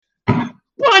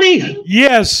ready?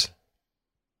 Yes.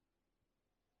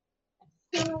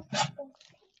 I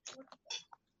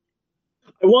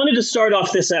wanted to start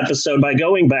off this episode by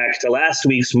going back to last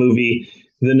week's movie,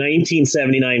 the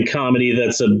 1979 comedy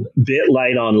that's a bit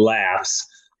light on laughs,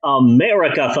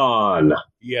 Americathon.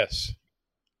 Yes.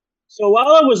 So while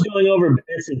I was going over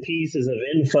bits and pieces of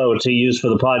info to use for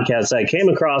the podcast, I came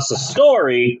across a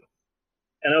story,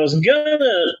 and I was going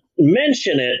to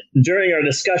mention it during our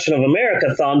discussion of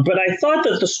Americathon, but I thought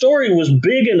that the story was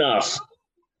big enough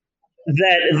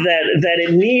that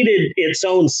it needed its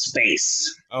own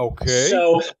space. Okay.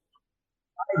 So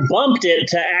I bumped it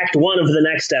to Act 1 of the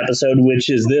next episode, which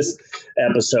is this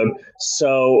episode,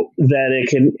 so that it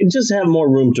can just have more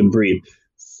room to breathe.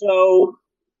 So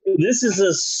this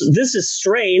is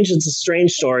strange. It's a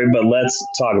strange story, but let's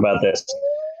talk about this.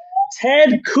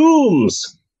 Ted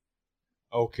Coombs.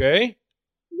 Okay.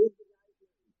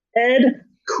 Ted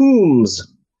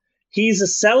Coombs. He's a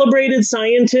celebrated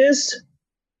scientist,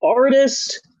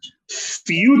 artist,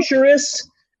 futurist,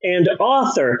 and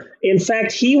author. In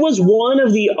fact, he was one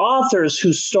of the authors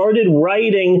who started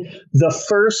writing the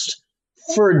first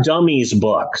For Dummies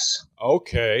books.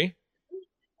 Okay.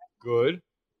 Good.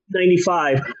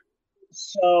 95.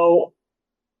 So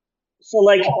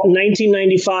like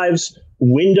 1995's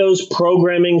Windows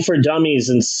programming for dummies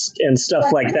and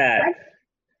stuff like that.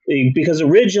 Because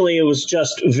originally it was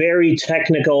just very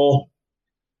technical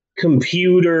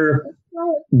computer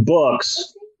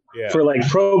books for like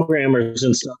programmers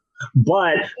and stuff.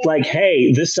 But like,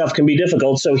 hey, this stuff can be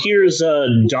difficult. So here's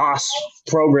DOS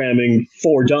programming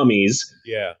for dummies.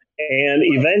 Yeah. And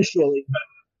eventually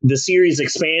the series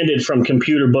expanded from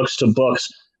computer books to books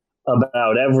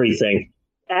about everything.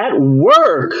 At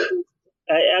work,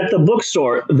 at the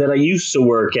bookstore that I used to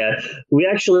work at, we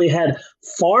actually had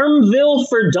Farmville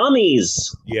for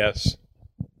Dummies. Yes.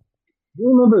 You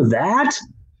remember that?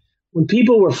 When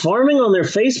people were farming on their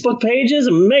Facebook pages?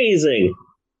 Amazing.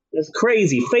 It's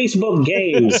crazy. Facebook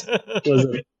games was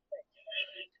a...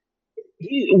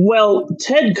 Well,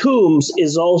 Ted Coombs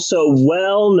is also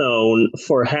well known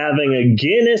for having a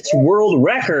Guinness World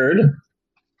Record.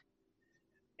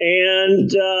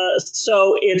 And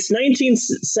so it's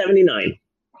 1979,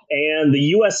 and the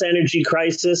U.S. energy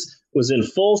crisis was in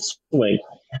full swing.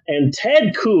 And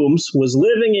Ted Coombs was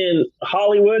living in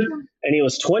Hollywood, and he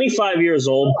was 25 years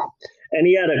old, and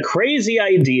he had a crazy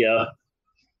idea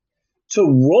to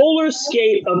roller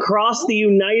skate across the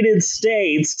United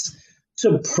States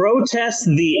to protest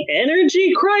the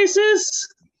energy crisis.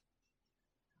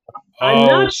 I'm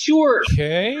not sure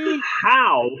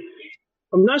how.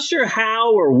 I'm not sure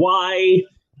how or why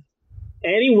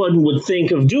anyone would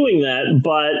think of doing that,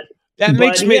 but that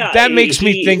makes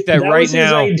me think that right was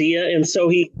now. His idea, and so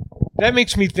that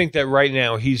makes me think that right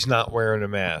now he's not wearing a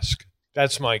mask.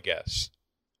 That's my guess.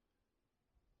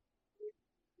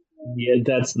 Yeah,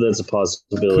 that's a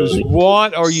possibility. Because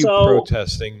what are you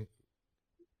protesting?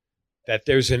 That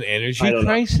there's an energy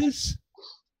crisis?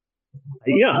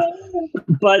 Yeah,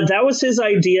 but that was his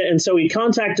idea, and so he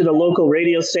contacted a local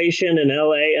radio station in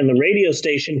L.A., and the radio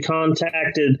station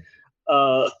contacted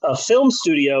a film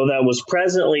studio that was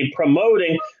presently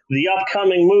promoting the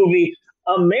upcoming movie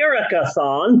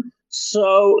Americathon.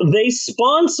 So they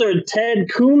sponsored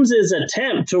Ted Coombs'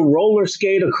 attempt to roller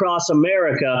skate across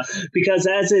America because,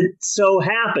 as it so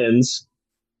happens,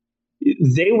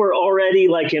 they were already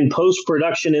like in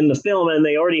post-production in the film, and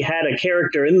they already had a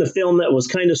character in the film that was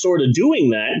kind of sort of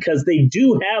doing that, because they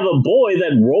do have a boy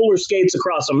that roller skates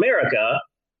across America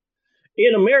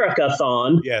in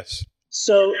Americathon. Yes.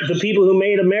 So the people who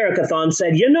made Americathon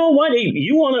said, you know what, hey,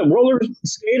 you want to roller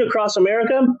skate across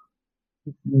America?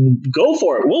 Go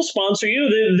for it. We'll sponsor you.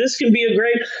 This can be a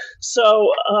great...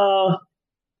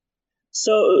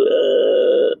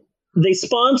 They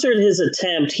sponsored his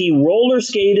attempt. He roller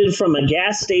skated from a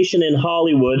gas station in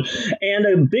Hollywood, and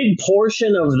a big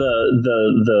portion of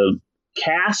the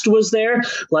cast was there.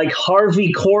 Like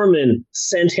Harvey Korman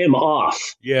sent him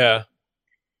off. Yeah.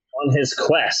 On his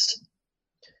quest.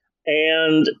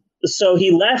 And so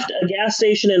he left a gas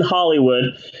station in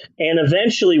Hollywood and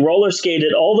eventually roller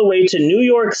skated all the way to New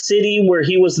York City, where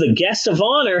he was the guest of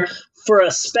honor for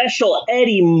a special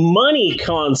Eddie Money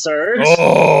concert.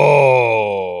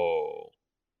 Oh.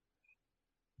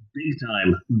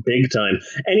 Big time.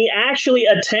 And he actually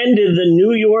attended the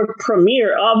New York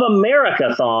premiere of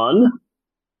Americathon.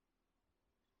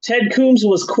 Ted Coombs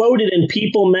was quoted in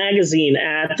People magazine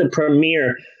at the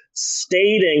premiere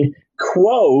stating,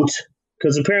 quote,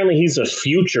 because apparently he's a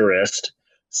futurist.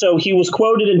 So he was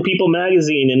quoted in People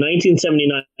magazine in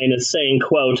 1979 as saying,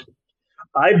 quote,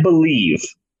 I believe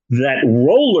that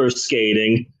roller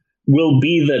skating will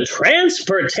be the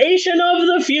transportation of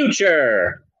the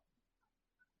future.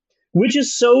 Which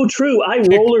is so true. I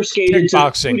roller skated to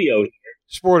the studio.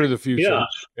 Sport of the future.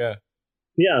 Yeah.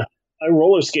 I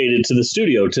roller skated to the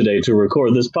studio today to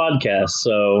record this podcast.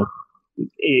 So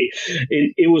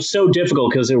it was so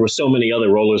difficult because there were so many other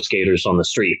roller skaters on the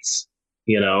streets,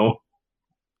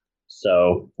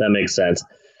 So that makes sense.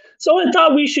 So I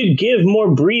thought we should give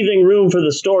more breathing room for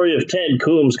the story of Ted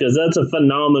Coombs, because that's a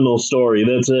phenomenal story.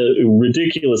 That's a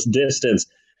ridiculous distance.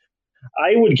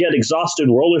 I would get exhausted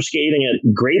roller skating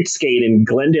at Great Skate in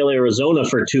Glendale, Arizona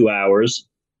for 2 hours.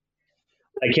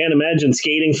 I can't imagine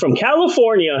skating from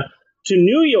California to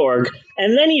New York,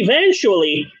 and then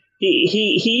eventually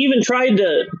he even tried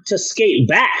to skate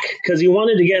back because he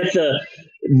wanted to get the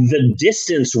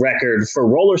distance record for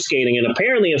roller skating. And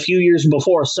apparently a few years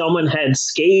before, someone had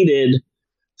skated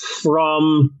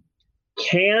from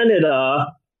Canada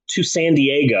to San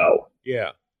Diego.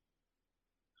 Yeah.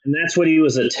 And that's what he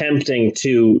was attempting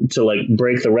to like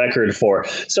break the record for.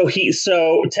 So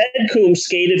Ted Coombs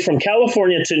skated from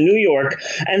California to New York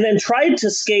and then tried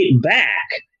to skate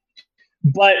back,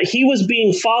 but he was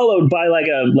being followed by like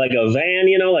a van,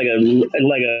 like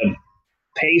a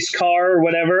pace car or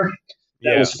whatever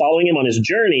that was following him on his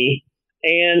journey,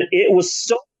 and it was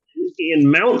stolen in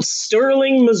Mount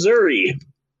Sterling, Missouri.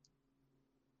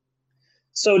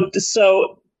 So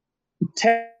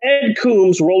Ted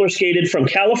Coombs roller skated from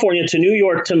California to New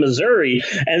York to Missouri,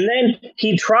 and then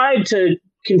he tried to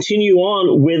continue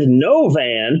on with no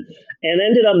van and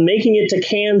ended up making it to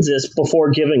Kansas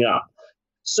before giving up.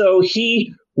 So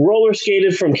he roller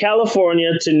skated from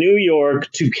California to New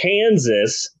York to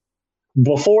Kansas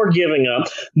before giving up.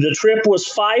 The trip was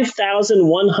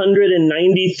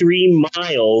 5,193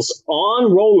 miles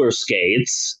on roller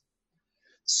skates.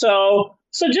 So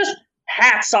just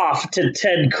hats off to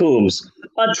Ted Coombs,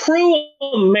 a true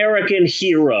American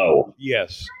hero.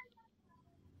 Yes.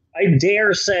 I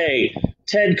dare say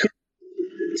Ted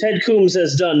Coombs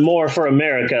has done more for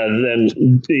America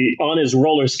on his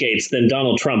roller skates than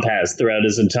Donald Trump has throughout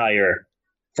his entire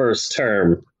first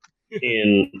term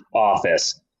in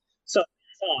office. So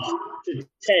hats off to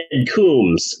Ted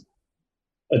Coombs,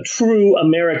 a true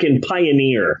American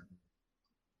pioneer.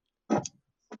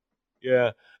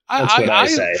 Yeah. That's what I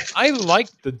say. I like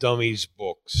the Dummies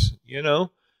books,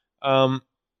 Oh,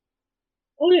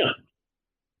 yeah.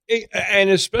 And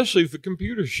especially for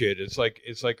computer shit. It's like,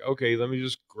 okay, let me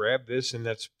just grab this, and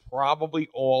that's probably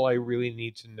all I really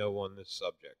need to know on this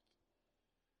subject.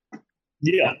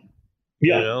 Yeah.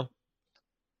 Yeah.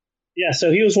 Yeah,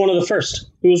 so he was one of the first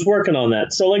who was working on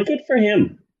that. So, good for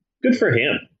him. Good for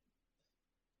him.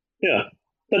 Yeah.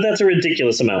 But that's a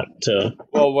ridiculous amount to...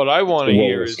 Well, what I want to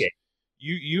hear is...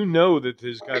 You know that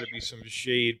there's got to be some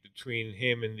shade between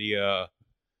him and the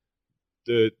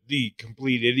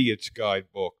Complete Idiots Guide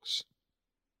books.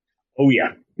 Oh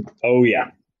yeah,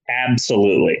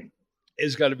 absolutely.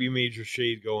 There's got to be major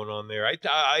shade going on there.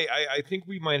 I think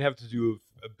we might have to do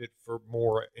a bit for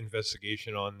more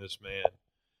investigation on this man.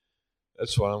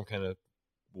 That's what I'm kind of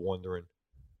wondering.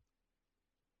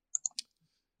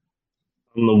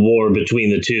 On the war between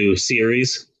the two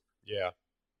series. Yeah,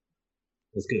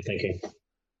 that's good thinking.